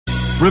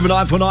Ruben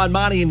 949,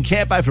 Marnie and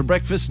Campo for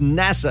breakfast.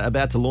 NASA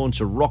about to launch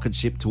a rocket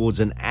ship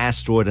towards an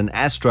asteroid. An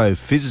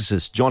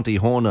astrophysicist, Jonty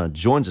Horner,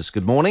 joins us.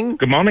 Good morning.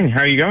 Good morning. How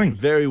are you going?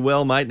 Very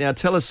well, mate. Now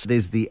tell us,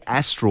 there's the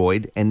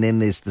asteroid and then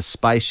there's the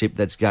spaceship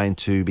that's going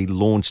to be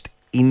launched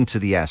into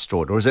the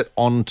asteroid, or is it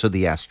onto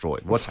the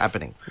asteroid? What's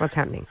happening? What's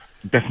happening?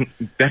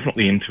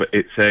 Definitely into it.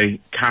 It's a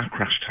car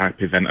crash type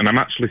event, and I'm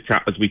actually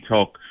sat as we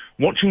talk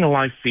watching a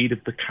live feed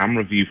of the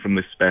camera view from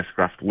this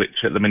spacecraft,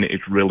 which at the minute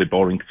is really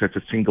boring because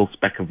it's a single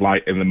speck of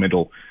light in the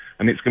middle.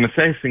 And it's going to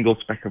say a single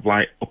speck of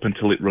light up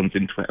until it runs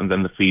into it, and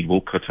then the feed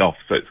will cut off.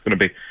 So it's going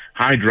to be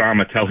high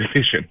drama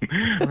television.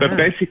 Wow. But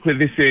basically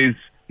this is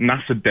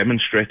NASA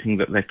demonstrating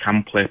that they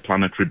can play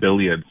planetary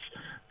billiards,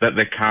 that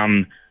they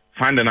can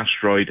find an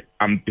asteroid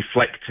and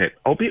deflect it,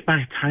 albeit by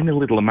a tiny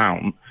little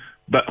amount.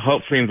 But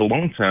hopefully in the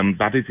long term,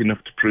 that is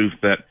enough to prove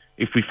that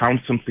if we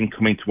found something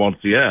coming towards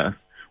the Earth,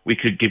 we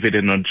could give it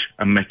a nudge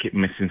and make it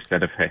miss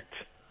instead of hit.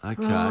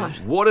 Okay.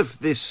 Right. What if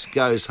this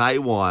goes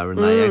haywire and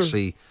they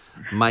actually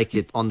make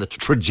it on the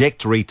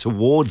trajectory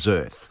towards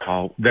Earth?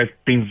 Oh, they've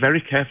been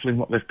very careful in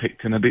what they've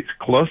picked, and at its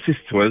closest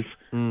to us,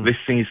 this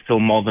thing is still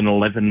more than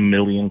 11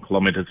 million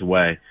kilometres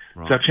away.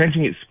 Right. So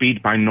changing its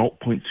speed by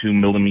 0.2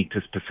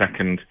 millimetres per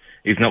second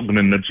is not going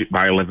to nudge it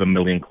by 11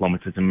 million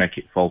kilometres and make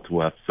it fall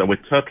to Earth. So we're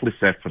totally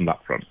safe from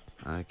that front.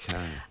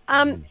 Okay.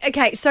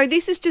 Okay, so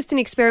this is just an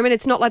experiment.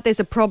 It's not like there's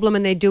a problem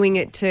and they're doing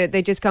it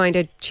they're just going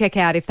to check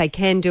out if they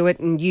can do it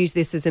and use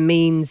this as a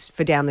means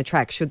for down the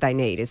track should they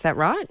need. Is that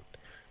right?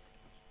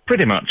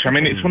 Pretty much. I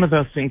mean, it's one of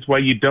those things where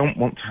you don't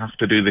want to have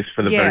to do this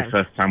for the very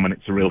first time when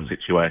it's a real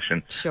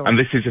situation. Sure. And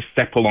this is a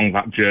step along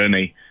that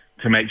journey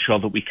to make sure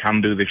that we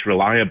can do this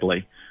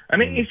reliably.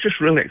 And it's just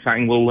really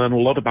exciting. We'll learn a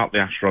lot about the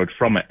asteroid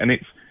from it. And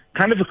it's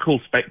kind of a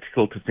cool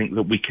spectacle to think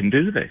that we can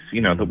do this,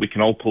 that we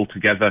can all pull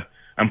together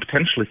and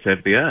potentially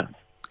save the Earth.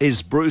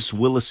 Is Bruce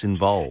Willis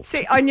involved?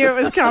 See, I knew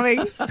it was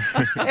coming.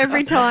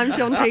 Every time,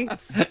 Jonty.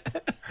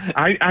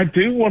 I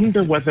do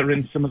wonder whether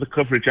in some of the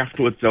coverage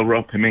afterwards they'll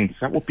rope him in, because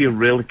that would be a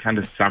really kind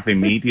of savvy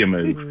media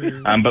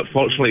move. But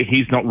fortunately,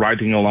 he's not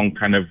riding along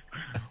kind of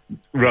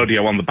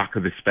rodeo on the back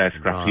of this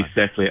spacecraft. Right. He's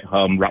safely at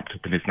home, wrapped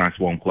up in his nice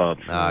warm clothes.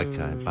 Okay,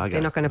 bugger.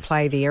 They're not going to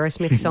play the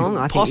Aerosmith song?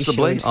 I think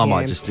Possibly. you should. I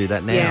might just do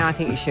that now. Yeah, I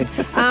think you should.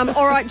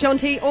 All right,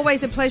 Jonty,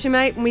 always a pleasure,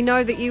 mate. And we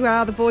know that you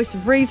are the voice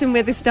of reason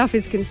where this stuff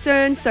is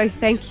concerned, so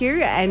thank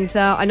you. And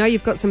I know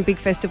you've got some big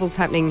festivals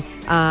happening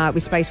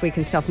with Space Week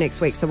and stuff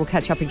next week, so we'll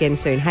catch up again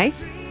soon, hey?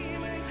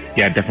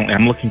 Yeah, definitely.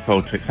 I'm looking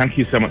forward to it. Thank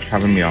you so much for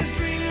having me on.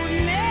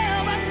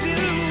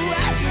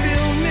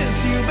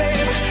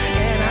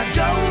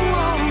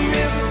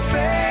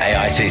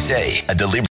 AITC, a deliberate